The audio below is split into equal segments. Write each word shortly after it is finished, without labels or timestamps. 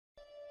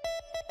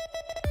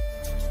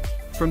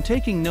From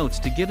taking notes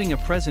to giving a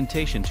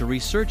presentation to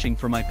researching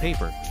for my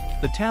paper,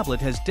 the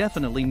tablet has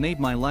definitely made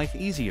my life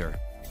easier.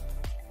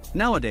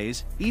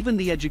 Nowadays, even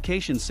the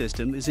education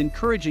system is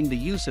encouraging the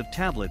use of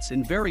tablets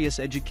in various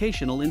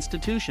educational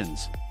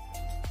institutions.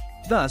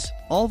 Thus,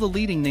 all the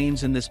leading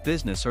names in this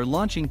business are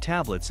launching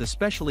tablets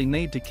especially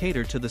made to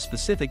cater to the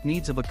specific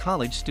needs of a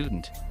college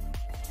student.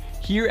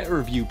 Here at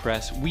Review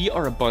Press, we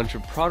are a bunch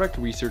of product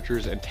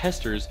researchers and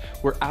testers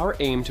where our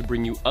aim to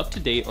bring you up to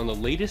date on the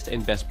latest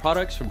and best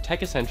products from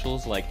tech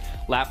essentials like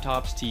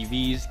laptops,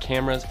 TVs,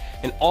 cameras,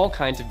 and all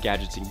kinds of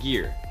gadgets and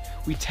gear.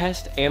 We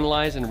test,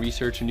 analyze, and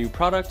research new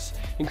products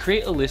and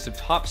create a list of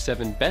top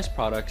 7 best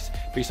products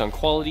based on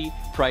quality,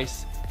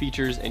 price,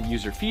 features, and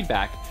user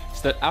feedback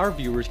so that our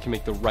viewers can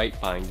make the right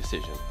buying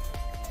decision.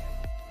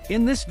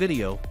 In this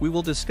video, we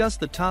will discuss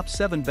the top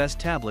 7 best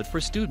tablet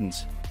for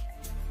students.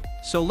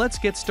 So let's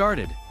get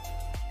started.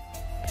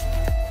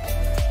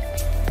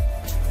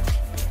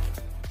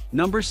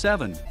 Number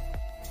 7.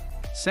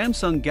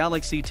 Samsung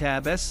Galaxy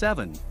Tab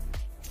S7.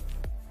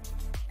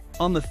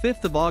 On the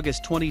 5th of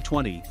August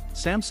 2020,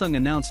 Samsung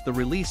announced the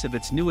release of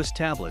its newest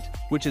tablet,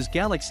 which is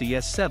Galaxy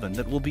S7,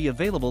 that will be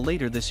available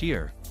later this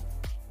year.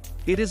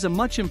 It is a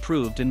much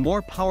improved and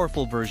more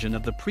powerful version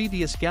of the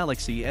previous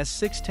Galaxy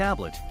S6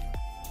 tablet.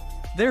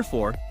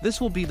 Therefore,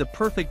 this will be the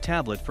perfect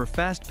tablet for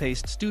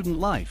fast-paced student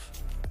life.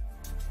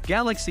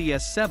 Galaxy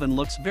S7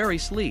 looks very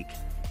sleek.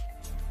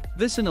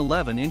 This is an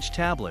 11-inch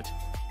tablet.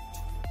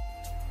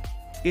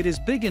 It is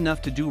big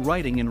enough to do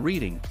writing and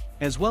reading,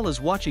 as well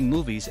as watching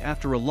movies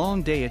after a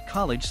long day at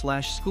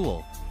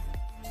college/school.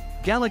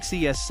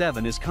 Galaxy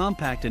S7 is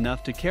compact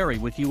enough to carry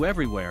with you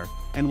everywhere,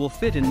 and will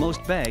fit in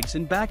most bags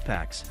and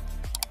backpacks.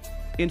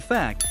 In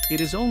fact,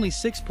 it is only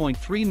 6.3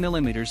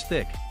 mm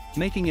thick,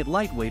 making it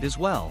lightweight as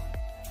well.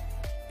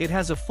 It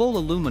has a full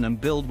aluminum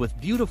build with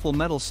beautiful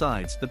metal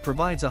sides that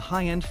provides a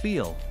high-end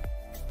feel.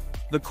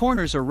 The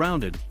corners are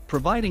rounded,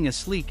 providing a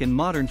sleek and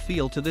modern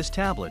feel to this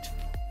tablet.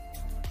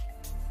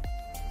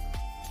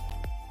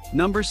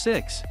 Number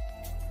 6.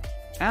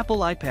 Apple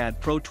iPad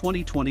Pro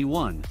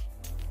 2021.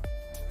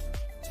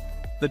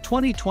 The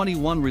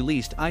 2021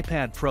 released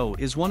iPad Pro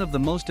is one of the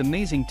most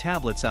amazing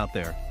tablets out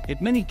there. In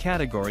many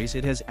categories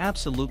it has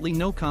absolutely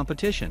no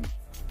competition.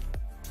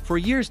 For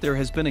years there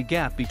has been a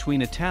gap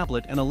between a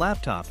tablet and a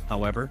laptop,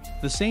 however,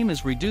 the same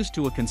is reduced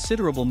to a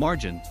considerable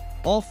margin,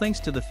 all thanks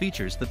to the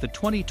features that the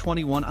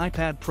 2021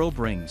 iPad Pro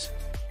brings.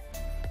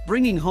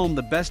 Bringing home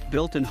the best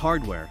built-in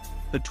hardware,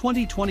 the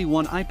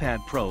 2021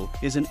 iPad Pro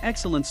is an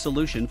excellent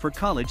solution for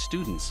college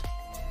students.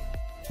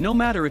 No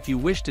matter if you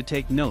wish to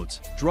take notes,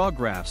 draw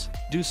graphs,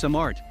 do some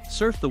art,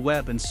 surf the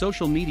web and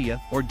social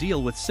media, or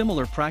deal with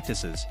similar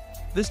practices,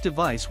 this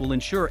device will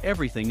ensure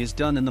everything is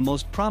done in the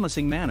most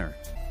promising manner.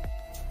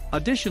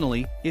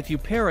 Additionally, if you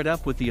pair it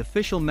up with the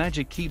official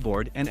Magic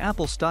Keyboard and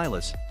Apple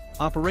Stylus,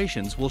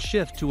 operations will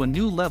shift to a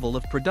new level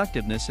of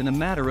productiveness in a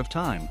matter of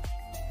time.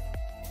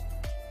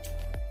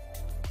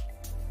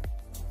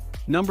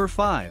 Number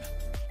 5.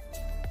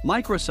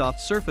 Microsoft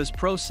Surface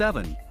Pro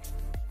 7.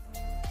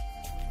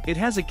 It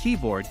has a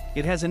keyboard,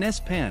 it has an S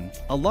Pen,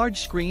 a large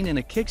screen and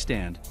a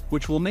kickstand,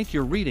 which will make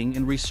your reading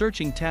and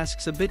researching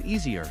tasks a bit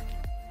easier.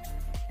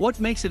 What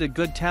makes it a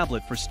good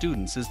tablet for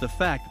students is the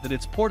fact that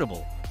it's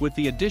portable, with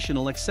the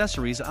additional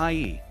accessories,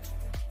 i.e.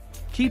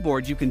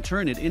 keyboard, you can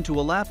turn it into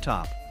a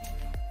laptop.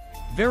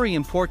 Very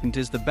important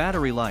is the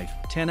battery life,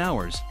 10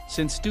 hours,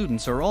 since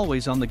students are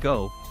always on the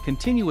go,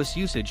 continuous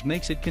usage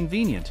makes it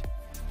convenient.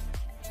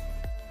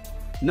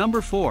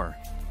 Number 4.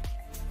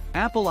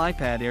 Apple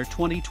iPad Air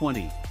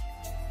 2020.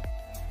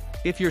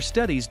 If your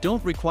studies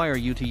don't require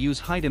you to use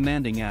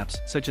high-demanding apps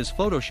such as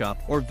Photoshop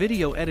or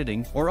video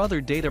editing or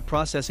other data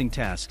processing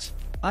tasks,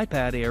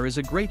 iPad Air is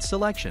a great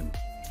selection.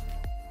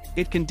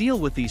 It can deal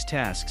with these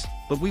tasks,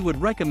 but we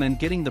would recommend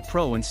getting the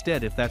Pro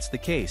instead if that's the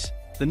case.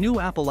 The new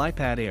Apple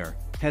iPad Air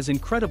has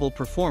incredible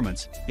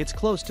performance, it's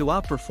close to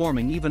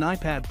outperforming even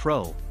iPad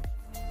Pro.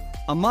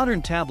 A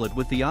modern tablet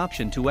with the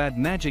option to add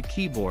Magic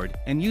Keyboard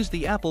and use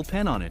the Apple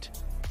Pen on it.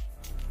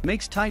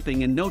 Makes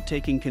typing and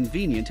note-taking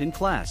convenient in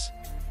class.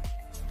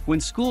 When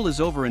school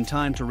is over and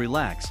time to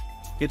relax,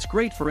 it's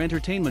great for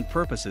entertainment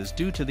purposes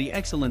due to the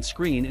excellent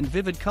screen and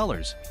vivid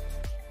colors.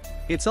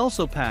 It's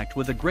also packed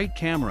with a great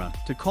camera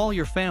to call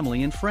your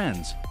family and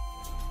friends.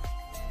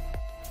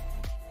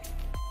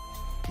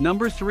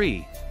 Number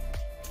 3.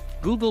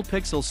 Google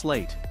Pixel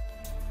Slate.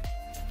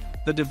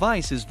 The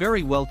device is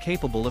very well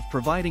capable of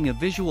providing a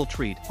visual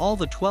treat, all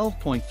the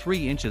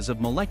 12.3 inches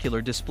of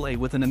molecular display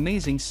with an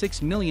amazing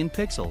 6 million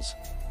pixels.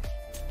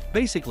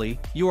 Basically,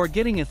 you are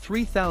getting a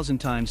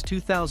 3000 x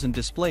 2000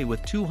 display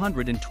with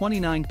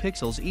 229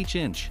 pixels each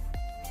inch.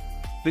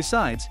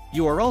 Besides,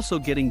 you are also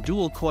getting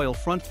dual-coil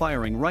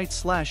front-firing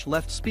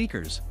right/left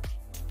speakers.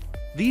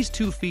 These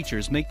two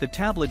features make the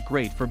tablet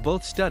great for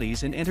both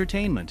studies and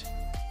entertainment.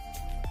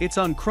 It's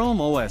on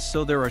Chrome OS,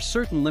 so there are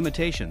certain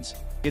limitations.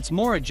 It's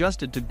more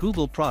adjusted to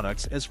Google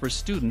products as for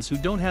students who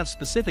don't have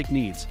specific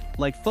needs,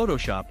 like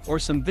Photoshop or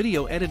some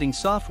video editing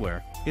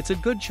software, it's a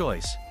good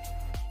choice.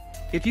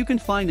 If you can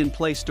find in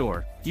Play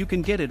Store, you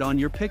can get it on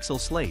your Pixel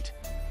Slate.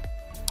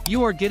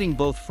 You are getting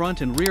both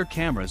front and rear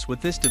cameras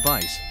with this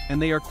device, and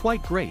they are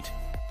quite great.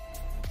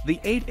 The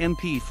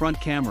 8MP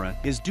front camera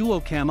is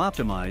duo-cam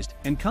optimized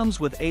and comes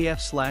with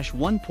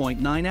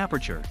AF/1.9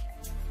 aperture.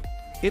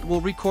 It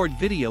will record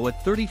video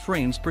at 30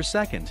 frames per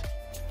second.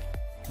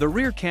 The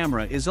rear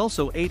camera is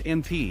also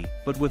 8MP,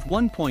 but with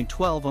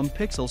 1.12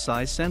 pixel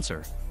size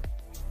sensor.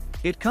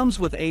 It comes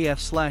with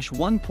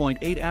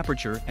AF/1.8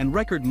 aperture and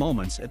record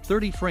moments at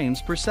 30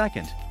 frames per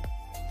second.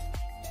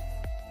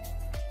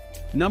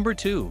 Number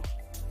 2.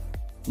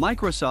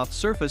 Microsoft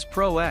Surface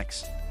Pro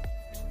X.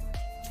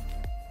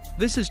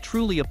 This is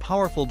truly a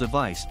powerful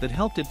device that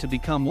helped it to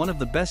become one of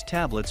the best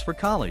tablets for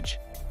college.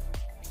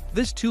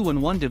 This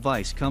 2-in-1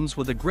 device comes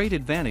with a great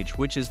advantage,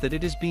 which is that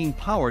it is being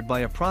powered by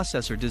a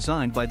processor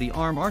designed by the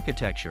ARM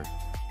architecture.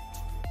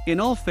 In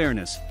all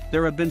fairness,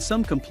 there have been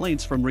some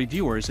complaints from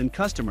reviewers and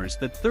customers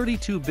that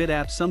 32-bit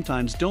apps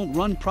sometimes don't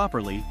run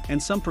properly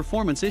and some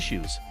performance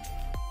issues.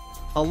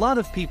 A lot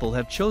of people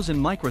have chosen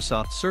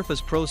Microsoft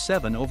Surface Pro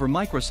 7 over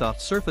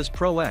Microsoft Surface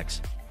Pro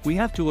X. We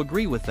have to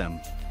agree with them.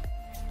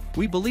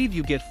 We believe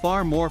you get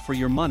far more for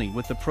your money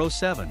with the Pro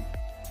 7.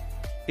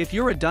 If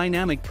you're a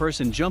dynamic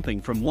person jumping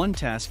from one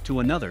task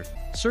to another,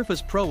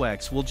 Surface Pro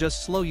X will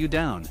just slow you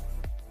down.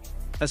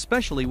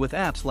 Especially with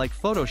apps like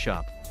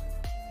Photoshop.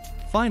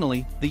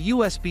 Finally, the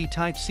USB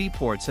Type-C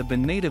ports have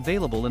been made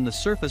available in the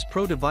Surface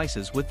Pro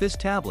devices with this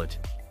tablet.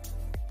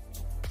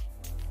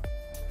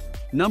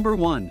 Number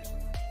 1.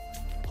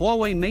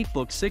 Huawei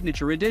MateBook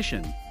Signature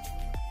Edition.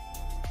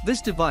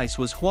 This device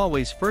was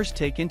Huawei's first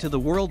take into the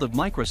world of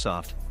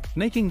Microsoft,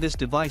 making this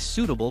device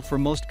suitable for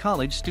most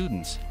college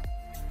students.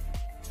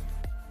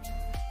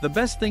 The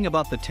best thing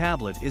about the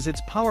tablet is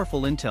its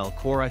powerful Intel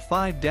Core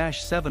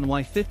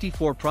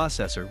i5-7Y54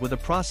 processor with a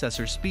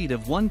processor speed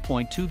of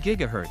 1.2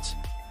 GHz.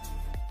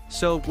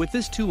 So, with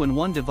this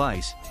 2-in-1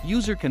 device,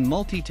 user can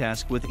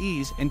multitask with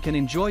ease and can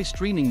enjoy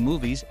streaming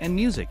movies and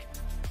music.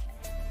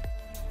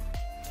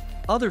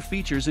 Other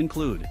features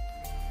include: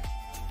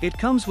 it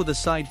comes with a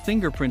side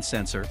fingerprint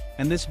sensor,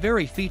 and this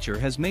very feature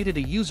has made it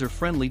a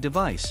user-friendly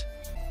device.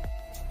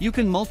 You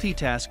can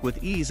multitask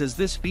with ease as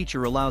this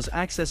feature allows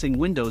accessing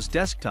Windows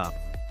desktop,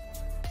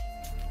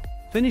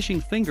 finishing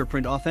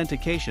fingerprint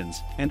authentications,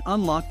 and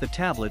unlock the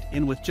tablet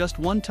in with just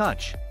one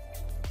touch.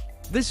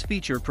 This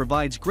feature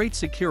provides great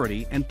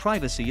security and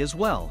privacy as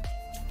well.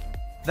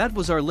 That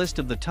was our list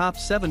of the top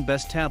 7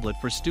 best tablet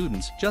for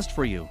students just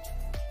for you.